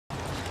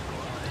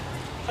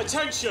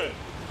Attention!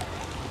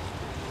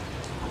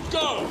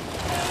 Go!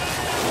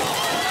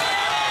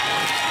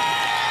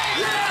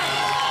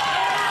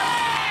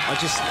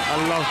 I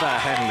love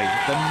that, Henley.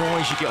 The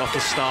noise you get off the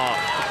start.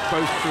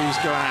 Both crews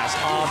going out as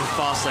hard and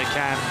fast as they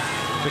can.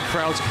 The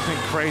crowd's going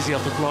crazy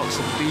off the blocks,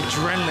 and the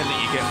adrenaline that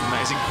you get from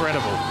that is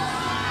incredible.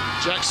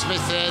 Jack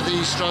Smith there,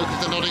 the stroke of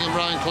the Nottingham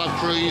Rowing Club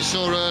crew. You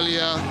saw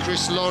earlier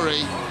Chris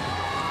Lorry,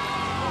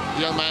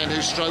 the young man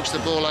who strokes the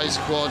Borlase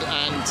quad,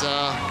 and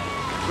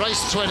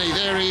race 20,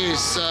 there he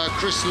is,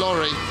 Chris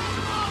Lorry,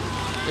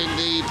 in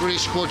the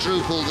British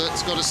quadruple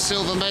that's got a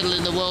silver medal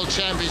in the World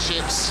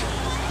Championships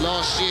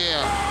last year,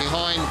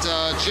 behind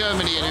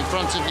Germany and in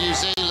front of New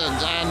Zealand,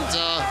 and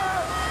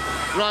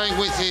rowing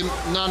with him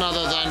none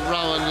other than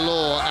Rowan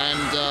Law,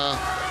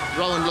 and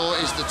Rowan Law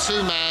is the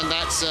two-man,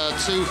 that's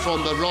two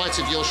from the right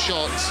of your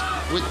shot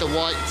with the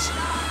white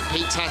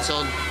peaked hat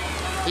on.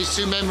 These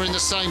two men were in the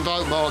same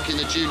boat, Mark, in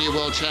the Junior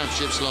World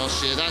Championships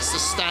last year. That's the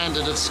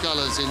standard of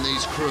scullers in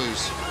these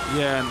crews.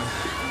 Yeah, and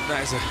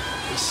that is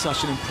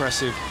such an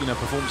impressive,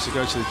 performance to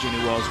go to the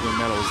Junior Worlds win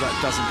medals. That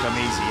doesn't come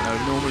easy.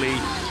 Normally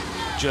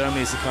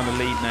Germany is the kind of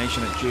lead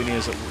nation at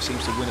juniors that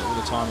seems to win it all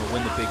the time and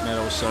win the big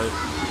medals. So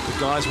the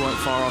guys weren't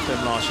far off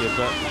them last year,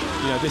 but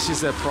this is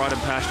their pride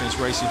and passion, is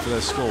racing for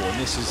their school, and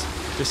this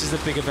is the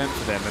big event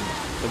for them. And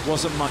there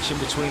wasn't much in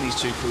between these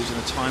two crews in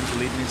the times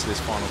leading into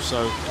this final.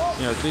 So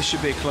this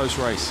should be a close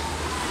race.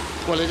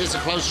 Well, it is a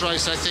close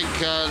race. I think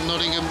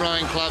Nottingham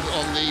Rowing Club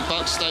on the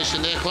Buck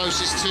station, they're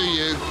closest to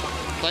you.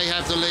 They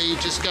have the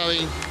lead, just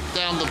going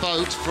down the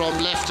boat from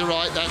left to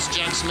right. That's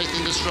Jack Smith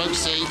in the stroke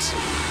seat.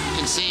 You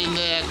can see him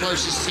there,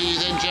 closest to you,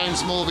 then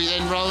James Morby,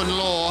 then Rowan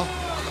Law.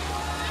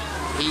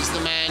 He's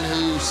the man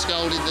who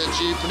sculled in the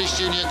British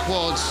Junior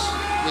Quads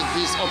with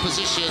his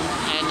opposition,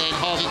 and then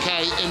Harvey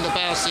Kay in the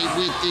bow seat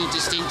with the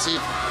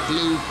distinctive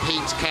blue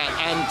peaked cap.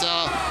 And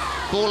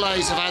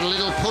Borlase have had a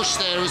little push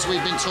there, as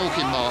we've been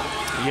talking, Mark.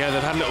 Yeah,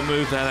 they've had a little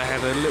move there. They had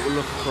a little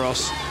look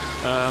across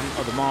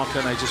of the marker,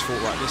 and they just thought,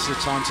 right, this is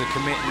the time to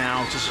commit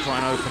now, just to try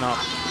and open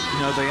up.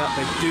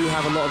 They do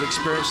have a lot of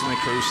experience in the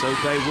crew, so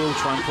they will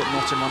try and put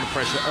Nottingham under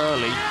pressure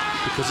early,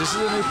 because this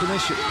is a new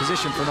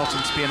position for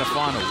Nottingham to be in a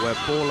final, where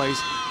Borlase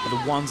are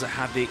the ones that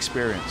have the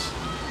experience.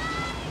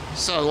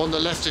 So on the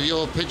left of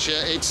your picture,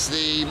 it's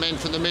the men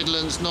from the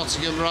Midlands,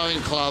 Nottingham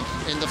Rowing Club,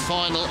 in the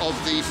final of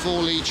the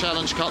Fawley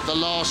Challenge Cup, the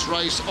last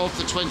race of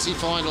the 20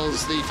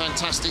 finals, the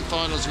fantastic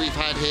finals we've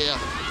had here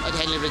at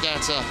Henley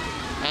Regatta.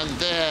 And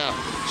there,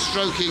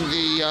 stroking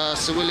the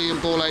Sir William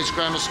Borlase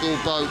Grammar School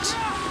boat,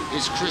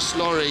 is Chris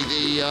Lorry,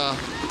 the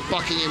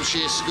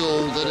Buckinghamshire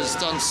school that has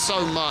done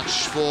so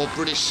much for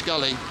British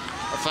sculling.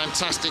 A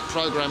fantastic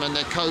programme, and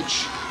their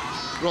coach,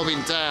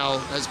 Robin Dow,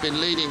 has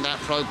been leading that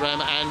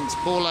programme, and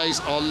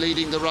Borlase are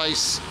leading the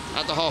race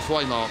at the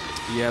halfway mark.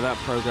 Yeah, that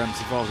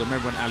programme's evolved. I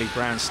remember when Ali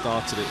Brown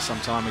started it some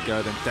time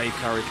ago, then Dave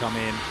Curry come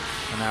in,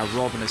 and now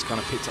Robin has kind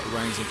of picked up the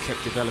reins and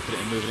kept developing it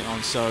and moving it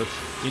on. So,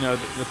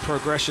 the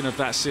progression of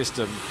that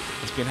system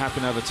has been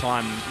happening over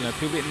time.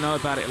 People didn't know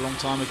about it a long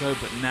time ago,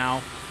 but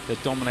now they're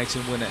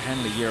dominating win at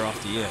Henley year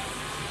after year.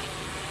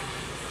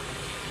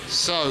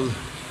 So,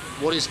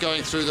 what is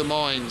going through the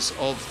minds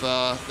of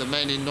the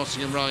men in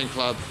Nottingham Rowing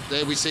Club?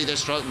 There we see their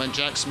strokeman,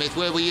 Jack Smith.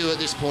 Where were you at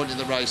this point in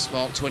the race,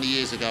 Mark, 20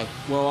 years ago?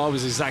 Well, I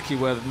was exactly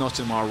where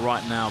Nottingham are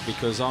right now,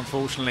 because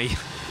unfortunately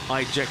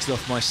I ejected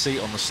off my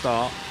seat on the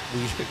start.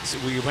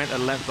 We went a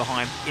length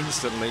behind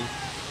instantly.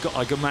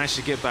 I managed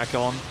to get back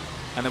on,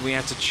 and then we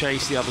had to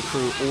chase the other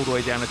crew all the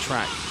way down the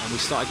track, and we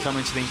started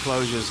coming to the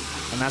enclosures,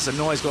 and as the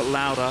noise got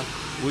louder,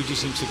 we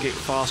just seemed to get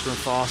faster and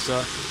faster,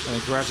 and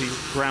then gradually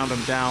ground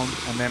them down,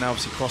 and then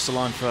obviously cross the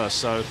line first.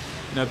 So,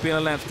 being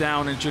a length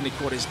down in junior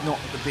quad is not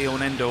the be-all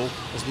and end-all,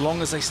 as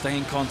long as they stay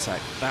in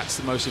contact. That's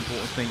the most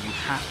important thing. You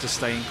have to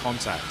stay in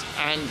contact.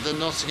 And the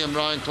Nottingham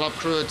Rowing Club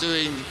crew are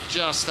doing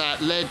just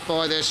that, led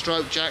by their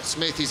stroke Jack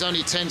Smith. He's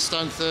only 10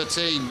 stone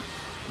 13.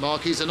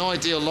 Mark, he's an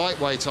ideal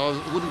lightweight.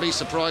 I wouldn't be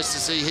surprised to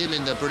see him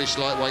in the British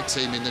lightweight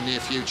team in the near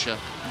future.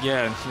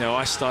 Yeah,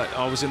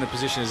 I was in the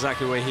position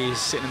exactly where he is,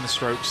 sitting in the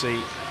stroke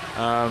seat.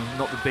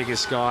 Not the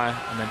biggest guy,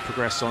 and then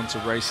progress on to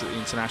race at the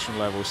international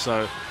level.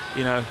 So,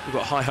 we've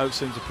got high hopes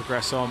for him to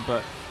progress on,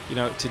 but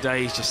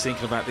today he's just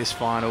thinking about this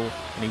final,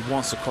 and he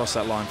wants to cross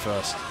that line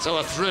first. So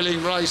a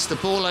thrilling race. The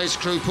Borlase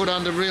crew put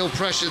under real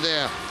pressure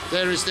there.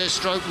 There is their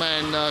stroke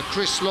man,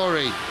 Chris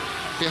Lorry.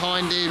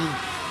 Behind him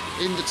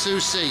in the two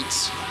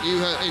seats,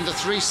 in the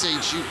three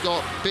seats, you've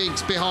got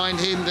Biggs behind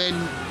him, then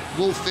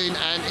Wolfin,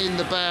 and in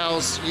the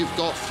bows you've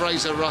got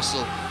Fraser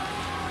Russell.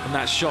 And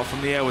that shot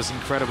from the air was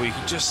incredible. You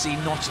can just see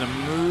Nottingham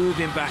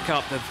moving back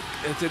up.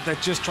 They're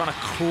just trying to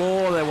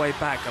claw their way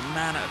back, a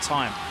man at a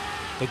time.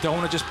 They don't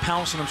want to just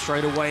pounce on them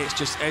straight away. It's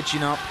just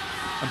edging up.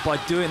 And by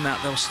doing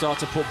that, they'll start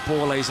to put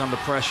Borlase under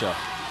pressure.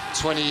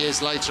 20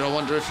 years later, I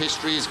wonder if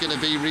history is going to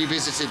be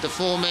revisited. The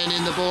four men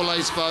in the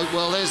Borlase boat.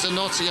 Well, there's a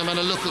Nottingham, and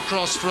a look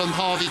across from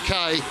Harvey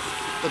Kay,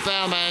 the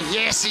bowman.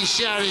 Yes, he's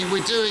shouting,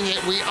 we're doing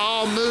it, we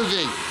are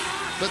moving.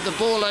 But the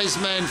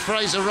Borlase men,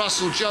 Fraser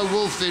Russell, Joe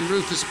Wolfin,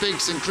 Rufus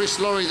Biggs and Chris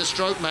Lorry, the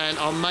stroke man,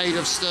 are made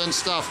of stern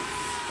stuff.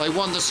 They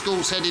won the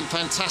School's Head in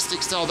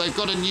fantastic style. They've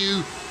got a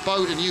new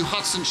boat, a new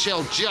Hudson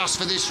Shell just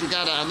for this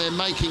regatta, and they're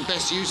making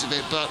best use of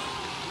it, but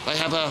they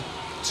have a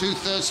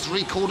 2/3,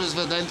 3/4 of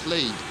a length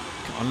lead.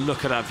 And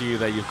look at that view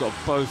there. You've got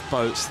both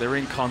boats, they're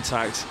in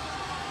contact.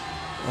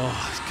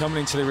 Oh, it's coming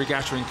into the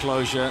regatta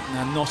enclosure.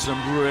 Now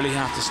Nottingham really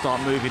have to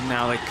start moving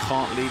now. They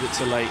can't leave it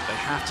too late. They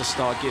have to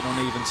start getting on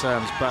even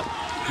terms. But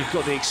you've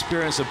got the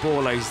experience of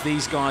Borlase.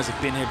 These guys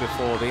have been here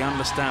before. They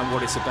understand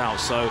what it's about.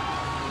 So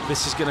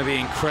this is going to be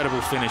an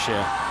incredible finish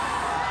here.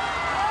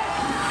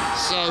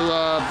 So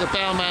the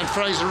bowman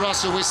Fraser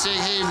Russell, we see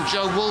him,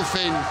 Joe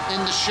Wolfin in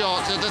the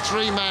shot, the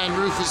three-man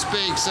Rufus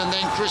Biggs, and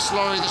then Chris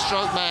Lorry, the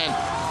stroke man,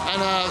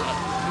 and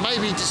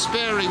maybe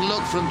despairing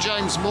look from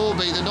James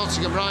Morby, the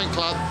Nottingham Rowing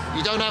Club.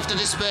 You don't have to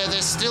despair,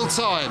 there's still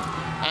time.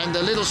 And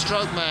the little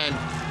stroke man,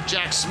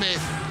 Jack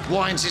Smith,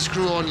 winds his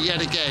crew on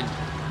yet again.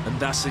 And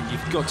that's it,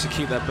 you've got to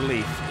keep that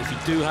belief. If you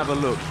do have a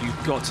look,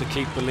 you've got to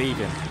keep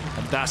believing.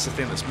 And that's the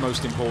thing that's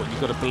most important.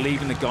 You've got to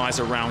believe in the guys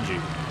around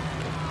you.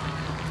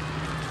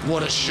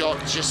 What a shot,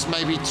 just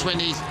maybe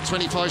 20,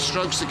 25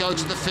 strokes to go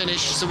to the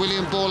finish. Sir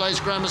William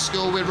Borlase Grammar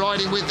School, we're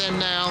riding with them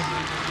now.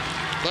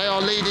 They are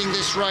leading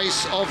this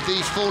race of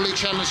the Fawley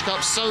Challenge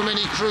Cup. So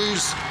many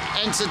crews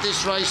entered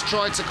this race,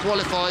 tried to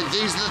qualify.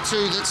 These are the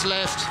two that's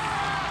left.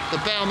 The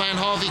bowman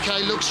Harvey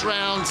Kay looks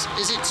round.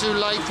 Is it too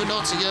late for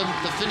Nottingham?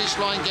 The finish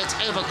line gets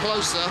ever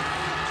closer.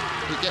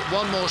 We get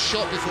one more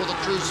shot before the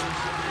crews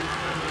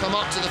come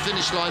up to the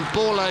finish line.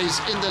 Borlase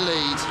in the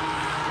lead.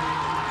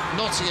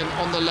 Nottingham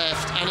on the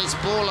left, and it's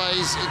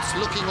Borlase. It's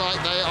looking like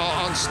they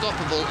are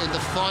unstoppable in the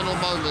final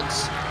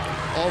moments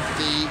of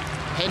the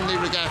Henley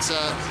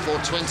Regatta for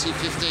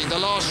 2015, the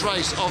last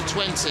race of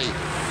 20.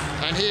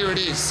 And here it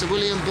is, Sir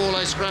William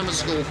Borlase Grammar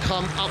School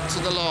come up to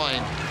the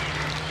line.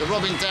 The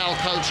Robin Dowell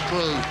coach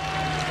crew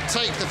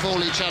take the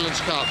Fawley Challenge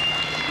Cup.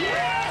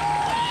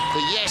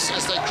 The yes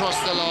as they cross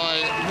the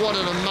line. What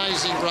an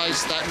amazing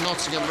race that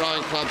Nottingham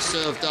Rowing Club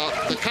served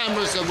up. The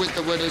cameras are with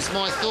the winners.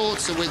 My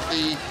thoughts are with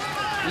the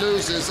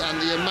losers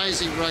and the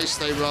amazing race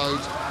they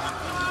rode.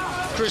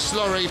 Chris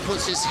Lorry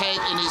puts his head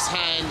in his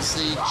hands,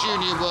 the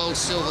junior world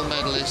silver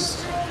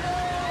medalist.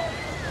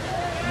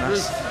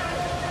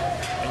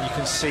 And you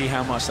can see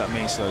how much that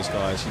means to those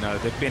guys. You know,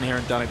 they've been here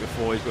and done it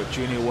before. He's got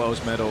junior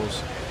world's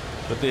medals,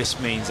 but this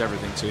means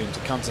everything to him. To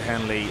come to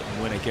Henley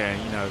and win again,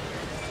 you know,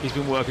 he's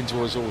been working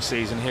towards all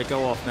season. He'll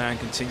go off now and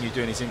continue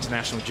doing his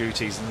international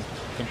duties and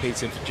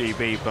competing for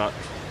GB, but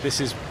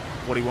this is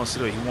what he wants to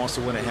do. He wants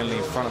to win at Henley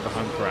in front of the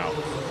home crowd.